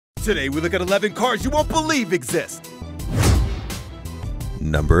Today we look at 11 cars you won't believe exist.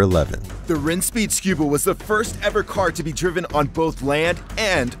 Number 11. The Rinspeed Scuba was the first ever car to be driven on both land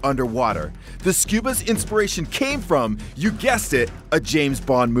and underwater. The Scuba's inspiration came from, you guessed it, a James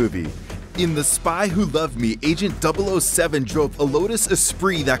Bond movie. In The Spy Who Loved Me, Agent 007 drove a Lotus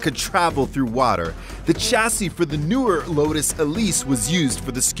Esprit that could travel through water. The chassis for the newer Lotus Elise was used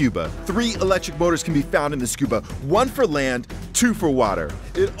for the Scuba. 3 electric motors can be found in the Scuba, 1 for land, 2 for water.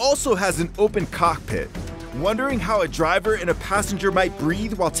 It also has an open cockpit. Wondering how a driver and a passenger might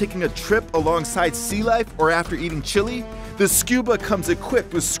breathe while taking a trip alongside sea life or after eating chili? The Scuba comes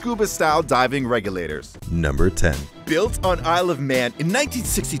equipped with scuba-style diving regulators. Number 10. Built on Isle of Man in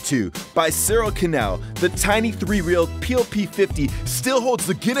 1962 by Cyril Cannell, the tiny 3-wheeled PLP50 still holds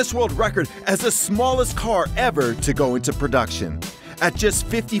the Guinness World Record as the smallest car ever to go into production. At just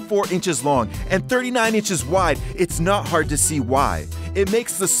 54 inches long and 39 inches wide, it's not hard to see why. It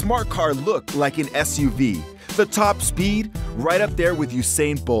makes the smart car look like an SUV. The top speed, right up there with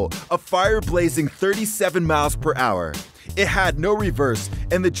Usain Bolt, a fire-blazing 37 miles per hour. It had no reverse,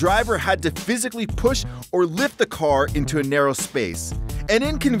 and the driver had to physically push or lift the car into a narrow space. An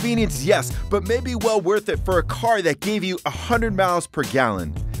inconvenience, yes, but maybe well worth it for a car that gave you 100 miles per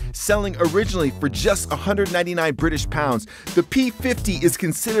gallon. Selling originally for just 199 British pounds, the P50 is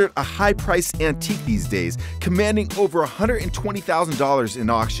considered a high-priced antique these days, commanding over $120,000 in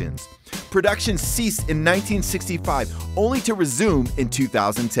auctions. Production ceased in 1965, only to resume in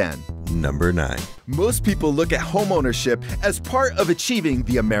 2010. Number 9. Most people look at homeownership as part of achieving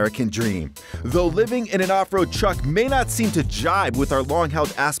the American dream. Though living in an off-road truck may not seem to jibe with our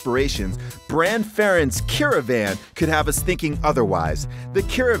long-held aspirations, Brand Farron's Caravan could have us thinking otherwise. The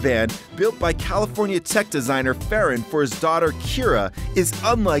Caravan, built by California tech designer Farron for his daughter Kira, is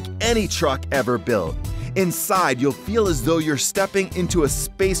unlike any truck ever built. Inside, you'll feel as though you're stepping into a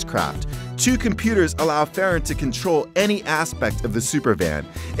spacecraft. 2 computers allow Farron to control any aspect of the supervan.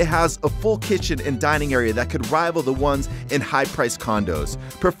 It has a full kitchen and dining area that could rival the ones in high-priced condos.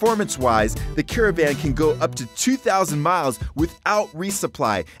 Performance-wise, the Caravan can go up to 2,000 miles without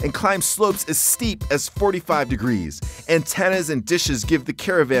resupply and climb slopes as steep as 45 degrees. Antennas and dishes give the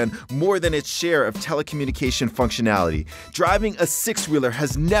Caravan more than its share of telecommunication functionality. Driving a 6-wheeler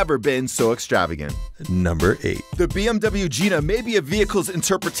has never been so extravagant. Number 8. The BMW Gina may be a vehicle's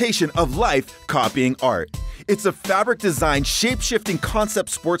interpretation of life copying art. It's a fabric-designed, shape-shifting concept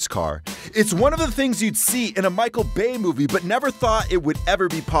sports car. It's one of the things you'd see in a Michael Bay movie but never thought it would ever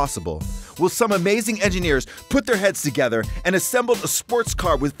be possible. Well, some amazing engineers put their heads together and assembled a sports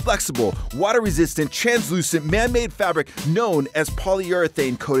car with flexible, water-resistant, translucent, man-made fabric known as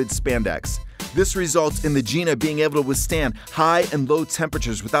polyurethane-coated spandex. This results in the Gina being able to withstand high and low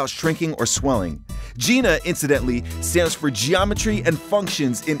temperatures without shrinking or swelling. Gina, incidentally, stands for Geometry and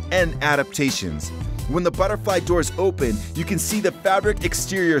Functions in N Adaptations. When the butterfly doors open, you can see the fabric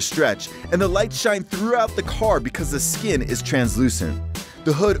exterior stretch, and the lights shine throughout the car because the skin is translucent.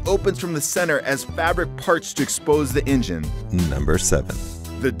 The hood opens from the center as fabric parts to expose the engine. Number 7.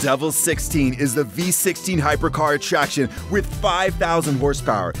 The Devil 16 is the V16 hypercar attraction with 5,000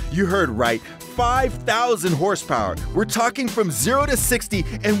 horsepower. You heard right, 5,000 horsepower. We're talking from 0 to 60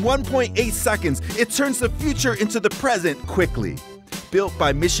 in 1.8 seconds. It turns the future into the present quickly. Built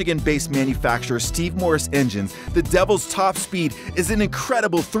by Michigan-based manufacturer Steve Morris Engines, the Devil's top speed is an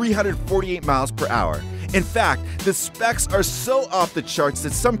incredible 348 miles per hour. In fact, the specs are so off the charts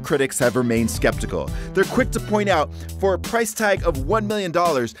that some critics have remained skeptical. They're quick to point out, for a price tag of $1 million,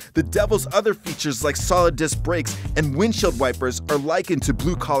 the Devil's other features like solid disc brakes and windshield wipers are likened to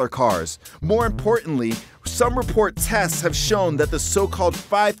blue-collar cars. More importantly, some report tests have shown that the so-called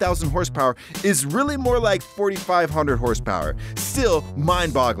 5,000 horsepower is really more like 4,500 horsepower. Still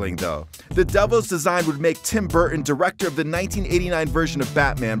mind-boggling though. The Devil's design would make Tim Burton, director of the 1989 version of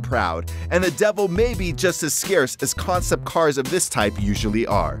Batman, proud, and the Devil may be just as scarce as concept cars of this type usually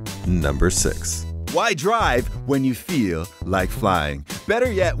are. Number 6. Why drive when you feel like flying?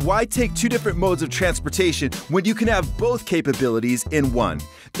 Better yet, why take 2 different modes of transportation when you can have both capabilities in one?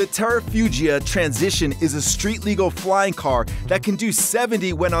 The Terrafugia Transition is a street-legal flying car that can do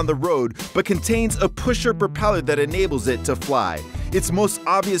 70 when on the road, but contains a pusher propeller that enables it to fly. Its most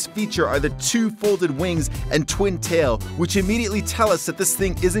obvious feature are the 2 folded wings and twin tail, which immediately tell us that this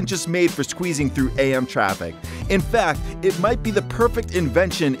thing isn't just made for squeezing through AM traffic. In fact, it might be the perfect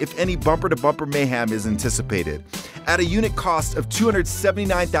invention if any bumper-to-bumper mayhem is anticipated. At a unit cost of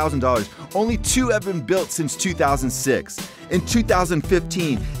 $279,000 Only 2 have been built since 2006. In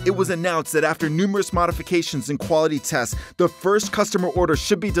 2015, it was announced that after numerous modifications and quality tests, the first customer order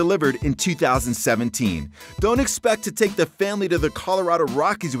should be delivered in 2017. Don't expect to take the family to the Colorado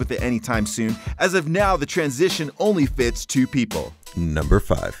Rockies with it anytime soon. As of now, the transition only fits 2 people. Number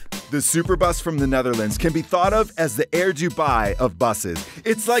 5. The Superbus from the Netherlands can be thought of as the Air Dubai of buses.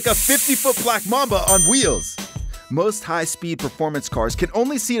 It's like a 50-foot Black Mamba on wheels. Most high-speed performance cars can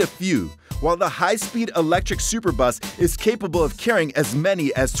only seat a few, while the high-speed electric Superbus is capable of carrying as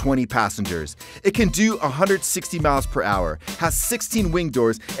many as 20 passengers. It can do 160 miles per hour, has 16 wing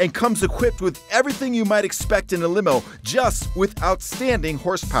doors, and comes equipped with everything you might expect in a limo, just with outstanding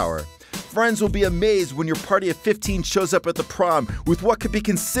horsepower. Friends will be amazed when your party of 15 shows up at the prom with what could be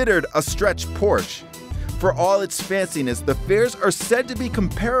considered a stretch Porsche. For all its fanciness, the fares are said to be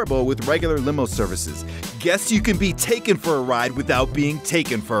comparable with regular limo services. Guess you can be taken for a ride without being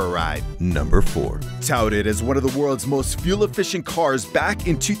taken for a ride. Number 4. Touted as one of the world's most fuel-efficient cars back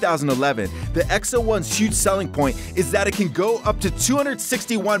in 2011, the X01's huge selling point is that it can go up to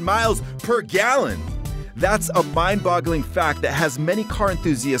 261 miles per gallon. That's a mind-boggling fact that has many car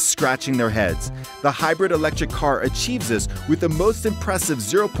enthusiasts scratching their heads. The hybrid electric car achieves this with the most impressive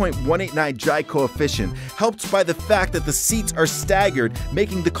 0.189 drag coefficient, helped by the fact that the seats are staggered,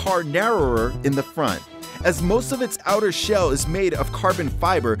 making the car narrower in the front. As most of its outer shell is made of carbon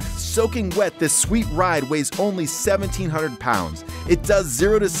fiber, soaking wet, this sweet ride weighs only 1,700 pounds. It does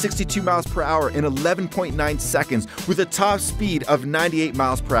 0 to 62 miles per hour in 11.9 seconds with a top speed of 98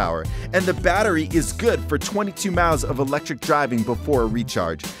 miles per hour. And the battery is good for 22 miles of electric driving before a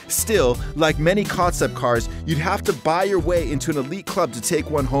recharge. Still, like many concept cars, you'd have to buy your way into an elite club to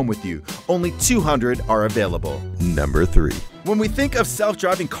take one home with you. Only 200 are available. Number 3. When we think of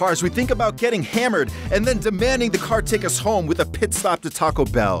self-driving cars, we think about getting hammered and then demanding the car take us home with a pit stop to Taco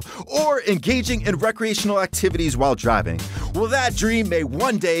Bell, or engaging in recreational activities while driving. Well, that dream may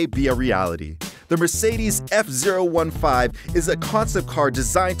one day be a reality. The Mercedes F015 is a concept car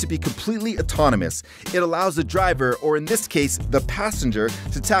designed to be completely autonomous. It allows the driver, or in this case, the passenger,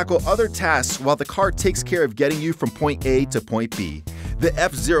 to tackle other tasks while the car takes care of getting you from point A to point B. The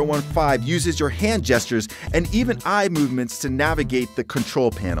F015 uses your hand gestures and even eye movements to navigate the control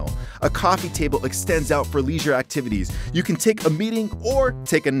panel. A coffee table extends out for leisure activities. You can take a meeting or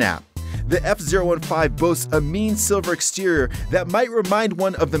take a nap. The F015 boasts a mean silver exterior that might remind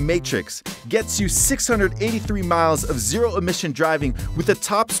one of the Matrix, gets you 683 miles of zero-emission driving with a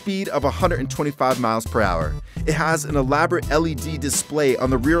top speed of 125 miles per hour. It has an elaborate LED display on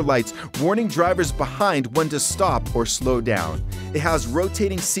the rear lights warning drivers behind when to stop or slow down. It has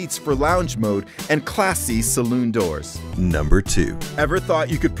rotating seats for lounge mode and classy saloon doors. Number 2. Ever thought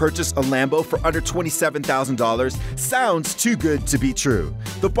you could purchase a Lambo for under $27,000? Sounds too good to be true.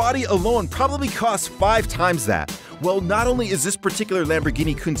 The body alone probably costs 5 times that. Well, not only is this particular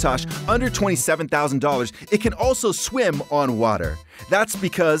Lamborghini Countach under $27,000, it can also swim on water. That's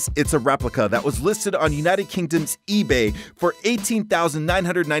because it's a replica that was listed on United Kingdom's eBay for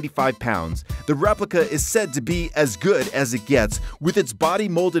 £18,995. The replica is said to be as good as it gets, with its body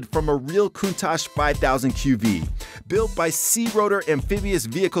molded from a real Countach 5000 QV. Built by Sea Rotor Amphibious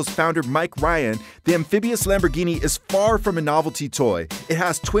Vehicles founder Mike Ryan, the amphibious Lamborghini is far from a novelty toy. It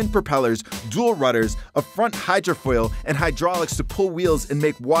has twin propellers, dual rudders, a front hydrofoil, and hydraulics to pull wheels and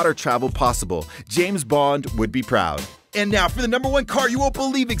make water travel possible. James Bond would be proud. And now for the number 1 car you won't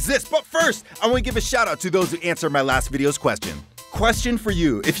believe exists. But first, I want to give a shout out to those who answered my last video's question. Question for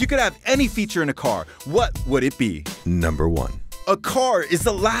you: if you could have any feature in a car, what would it be? Number 1. A car is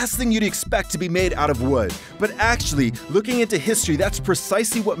the last thing you'd expect to be made out of wood. But actually, looking into history, that's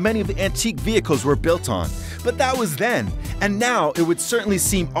precisely what many of the antique vehicles were built on. But that was then. And now, it would certainly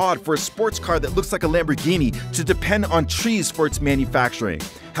seem odd for a sports car that looks like a Lamborghini to depend on trees for its manufacturing.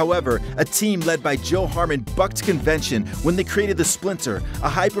 However, a team led by Joe Harmon bucked convention when they created the Splinter, a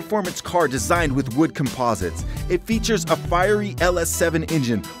high-performance car designed with wood composites. It features a fiery LS7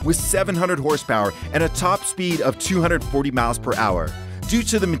 engine with 700 horsepower and a top speed of 240 miles per hour. Due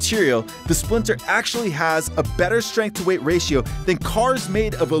to the material, the Splinter actually has a better strength-to-weight ratio than cars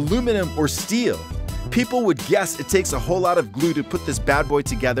made of aluminum or steel. People would guess it takes a whole lot of glue to put this bad boy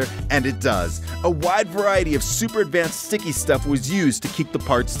together, and it does. A wide variety of super advanced sticky stuff was used to keep the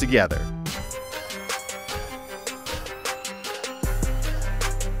parts together.